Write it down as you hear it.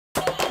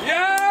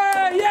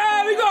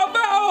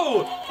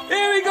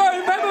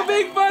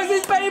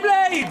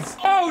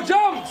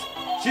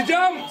She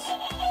jumped.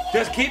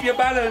 Just keep your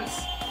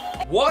balance.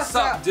 What's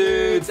up,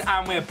 dudes?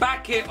 And we're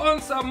back here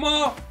on some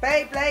more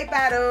Beyblade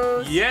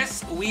battles.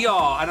 Yes, we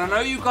are. And I know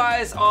you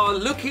guys are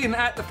looking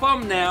at the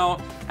thumbnail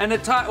and the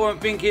title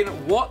and thinking,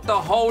 what the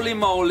holy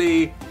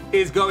moly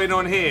is going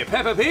on here?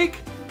 Peppa Pig?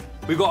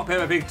 We got a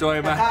Peppa Pig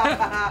toy, man.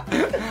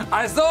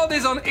 I saw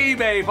this on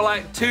eBay for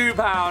like £2 and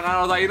I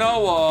was like, you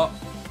know what?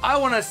 I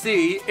want to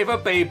see if a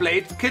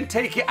Beyblade can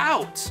take it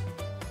out.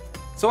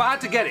 So I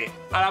had to get it.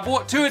 And I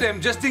bought 2 of them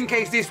just in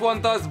case this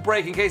one does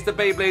break, in case the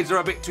Beyblades are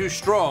a bit too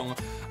strong.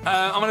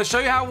 I'm going to show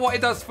you what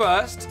it does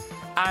first.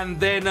 And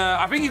then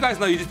I think you guys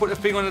know, you just put the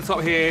thing on the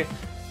top here.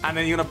 And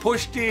then you're going to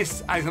push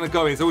this and it's going to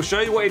go in. So we'll show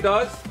you what it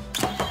does.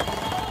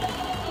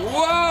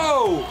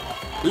 Whoa!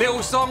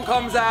 Little song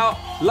comes out,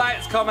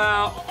 lights come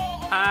out.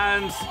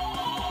 And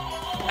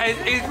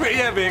it's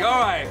pretty epic.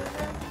 All right.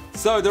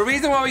 So the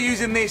reason why we're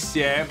using this,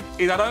 is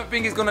I don't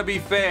think it's going to be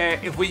fair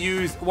if we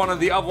use one of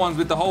the other ones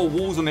with the whole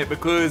walls on it,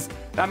 because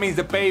that means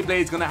the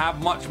Beyblade's going to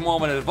have much more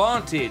of an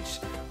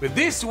advantage. But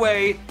this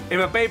way, if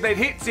a Beyblade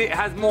hits it, it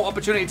has more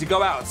opportunity to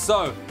go out.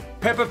 So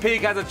Peppa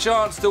Pig has a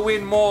chance to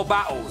win more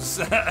battles.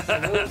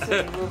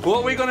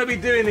 What we're going to be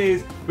doing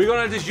is we're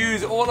going to just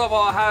use all of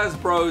our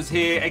Hasbros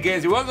here.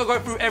 Again, so we won't go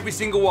through every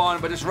single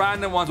one, but just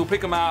random ones. We'll pick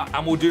them out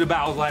and we'll do the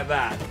battles like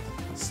that.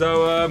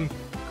 So,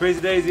 Crazy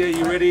Daisy, are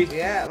you ready?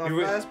 Yeah, my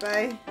first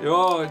bay.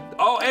 Oh,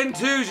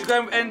 N2. She's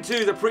going with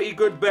N2. The pretty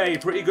good bay.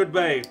 Pretty good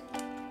bay.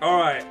 All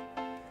right.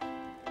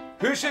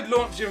 Who should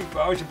launch him?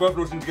 Oh, we should both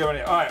launch him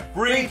together. All right.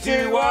 3,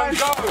 2, 1,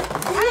 go!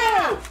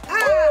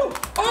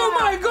 Oh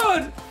my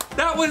God!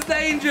 That was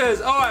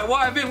dangerous. All right.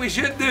 What I think we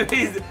should do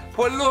is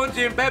put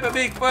launching Peppa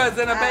Pig first,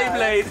 then a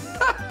Beyblade.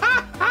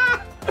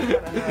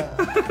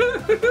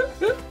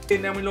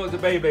 And then we launch the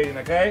Beyblade,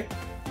 okay?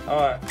 All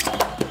right.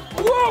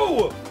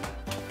 Whoa!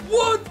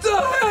 What the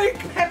heck?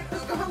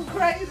 Peppa's gone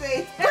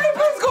crazy.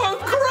 Peppa's gone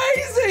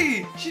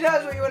crazy. She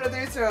knows what you want to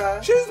do to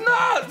her. She's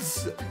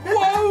nuts.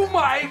 Whoa,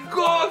 my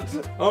God.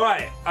 All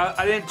right,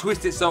 I didn't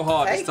twist it so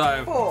hard this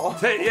time.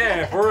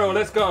 Yeah, for real.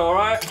 Let's go. All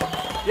right.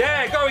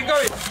 Yeah, going.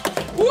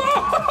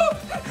 Whoa!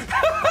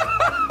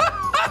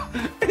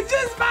 It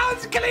just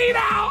bounced clean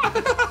out.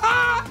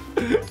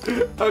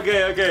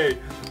 Okay.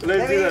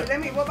 Let's do that.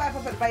 What about if I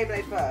put the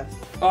Beyblade first?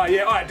 All right,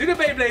 yeah. All right, do the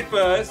Beyblade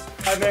first,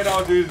 and then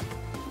I'll do.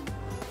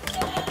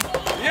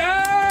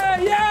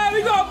 Yeah, we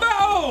got a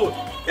battle!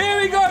 Here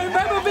we go,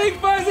 Peppa Pig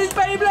versus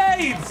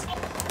Beyblades!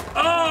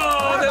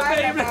 Oh, the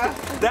Beyblade!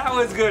 That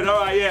was good,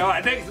 alright, yeah,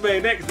 alright, next way,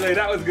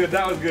 that was good.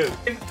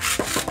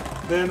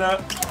 Then,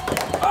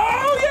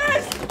 oh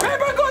yes!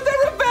 Peppa got the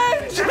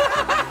revenge!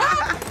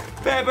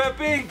 Peppa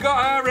Pig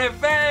got her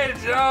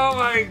revenge! Oh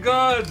my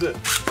God!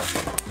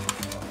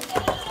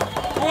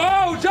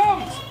 Whoa,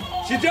 jumped!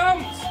 She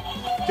jumped!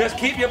 Just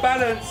keep your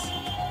balance.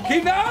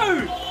 She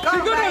got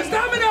no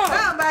stamina! Come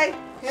on, babe!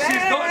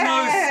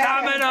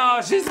 Yeah.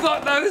 She's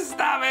got no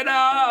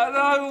stamina!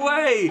 No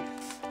way!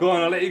 Go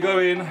on, I'll let you go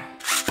in.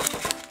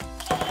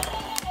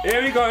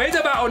 Here we go, it's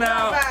a battle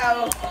now.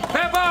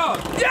 Peppa!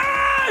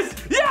 Yes!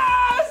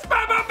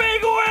 Peppa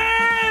Pig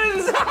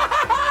wins!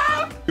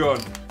 Go on,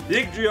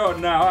 Gyro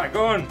now, alright,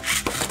 go on.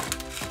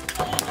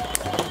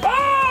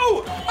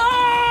 Oh!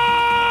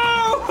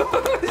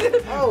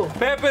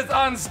 Peppa's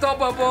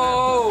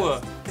unstoppable!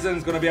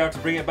 He's gonna be able to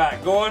bring it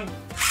back, go on.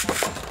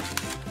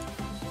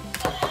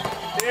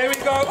 Here we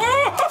go. Oh!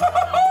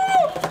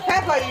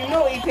 Peppa, you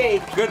naughty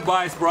pig.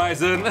 Goodbye,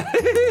 Bryson.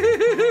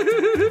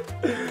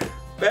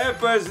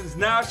 Peppa's,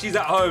 now she's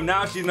at home.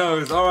 Now she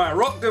knows. All right,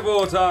 rock the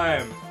ball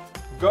time.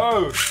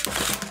 Go.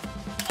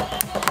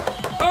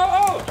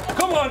 Oh,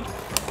 come on.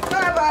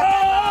 Peppa.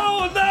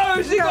 Oh,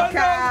 no, she got knocked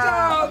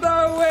out.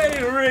 No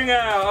way, ring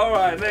out. All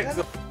right, next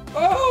one.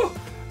 Oh,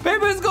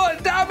 Peppa's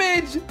got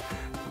damage.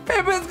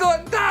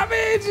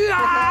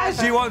 Ah,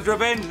 she wants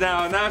revenge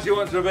now. All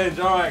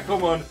right,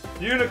 come on.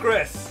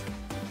 Unicrest.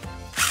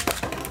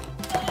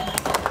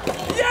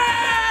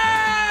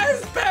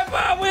 Yes!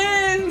 Peppa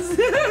wins!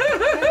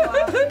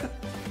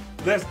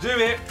 Let's do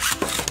it.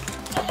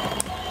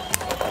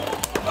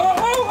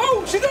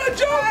 Oh, she done a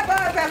jump!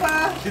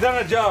 Peppa. She done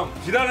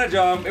a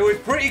jump. It was a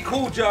pretty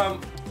cool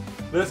jump.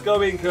 Let's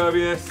go in,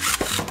 Kirbyus.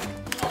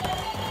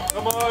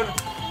 Come on.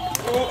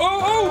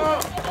 Oh!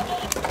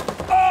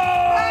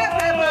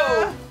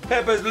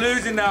 Peppa's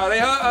losing now. They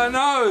hurt her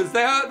nose.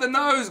 They hurt the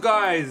nose,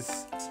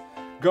 guys.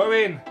 Go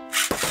in.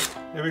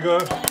 Here we go.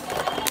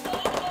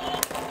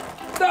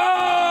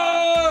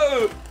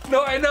 No!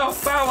 Not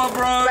enough power,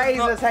 bro.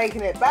 Laser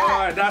taking it back.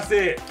 Alright, that's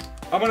it.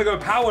 I'm gonna go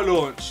power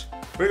launch.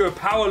 We're gonna go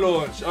power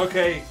launch.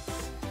 Okay.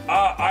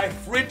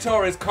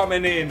 I3 is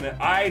coming in.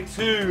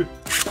 I2.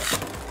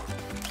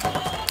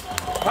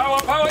 Power.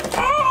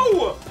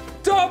 Oh!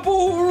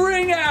 Double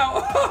ring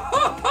out.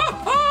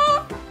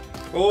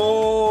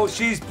 Oh,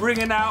 she's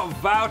bringing out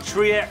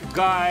Valkyrie,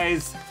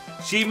 guys.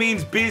 She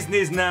means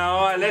business now.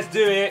 All right, let's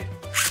do it.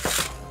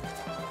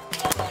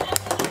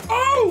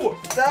 Oh!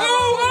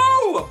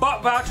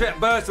 But Valkyrie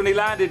burst when he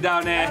landed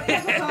down there.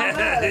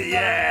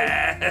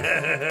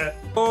 Yeah.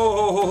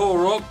 Oh,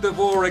 rock the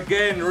ball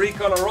again.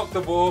 Recolor rock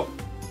the ball.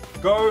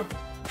 Go.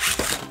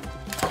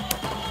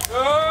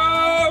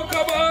 Oh,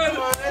 come on.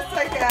 Come on, let's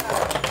take it out.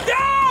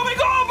 Yeah, we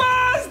got a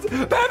burst.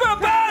 Peppa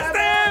burst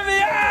him.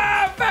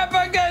 Yeah,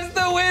 Peppa gets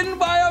the win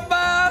by a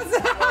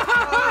burst.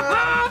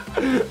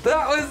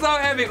 That was so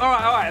epic. All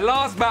right.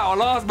 Last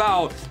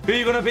battle. Who are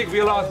you gonna pick for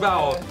your last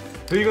battle?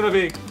 Who are you gonna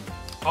pick?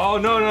 Oh,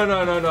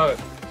 no.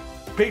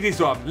 Pick this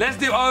one. Let's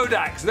do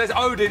Odax.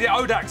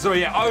 Odax.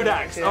 Sorry, yeah,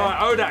 Odax. Yeah. All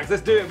right, Odax.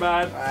 Let's do it,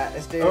 man. All right,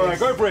 let's do All this.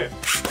 right, go for it.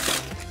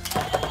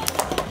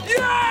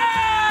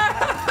 Yeah!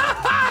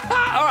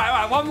 All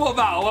right. One more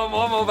battle. One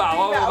more.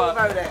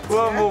 Odax,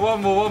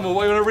 One more.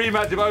 We're gonna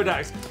rematch with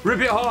Odax. Rip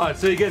it hard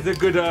so he gets a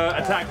good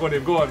attack on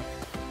him. Go on.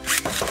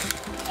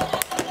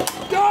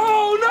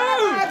 Oh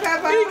no!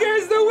 Peppa. He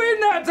gets the win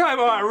that time.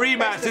 All right, rematch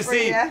Best to of three,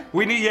 see. yeah?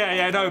 We need,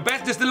 no,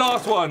 best just the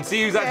last one.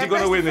 See who's actually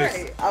gonna best win of this.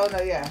 three. Oh,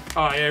 no, yeah.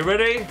 All right,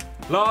 ready?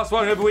 Last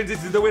one. Whoever wins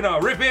this is the winner.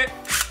 Rip it.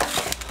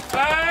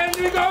 And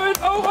we're going.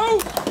 Oh!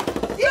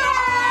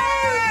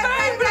 Yeah!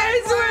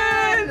 Beyblades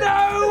win!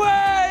 No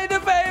way! The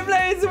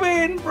Beyblades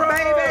win, bro!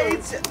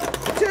 Beyblades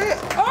 2.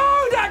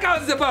 Oh, that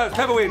counts as a burst.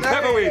 Peppa wins.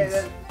 Peppa wins.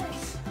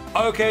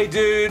 Okay,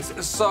 dudes.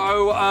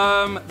 So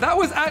that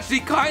was actually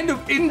kind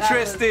of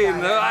interesting.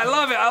 I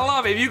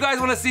love it. If you guys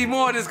want to see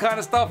more of this kind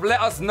of stuff, let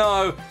us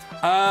know.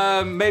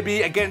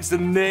 Maybe against a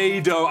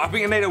Nado. I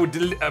think a Nado would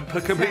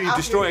completely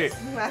destroy it.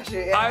 Smash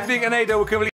it, yeah. I think a Nado would completely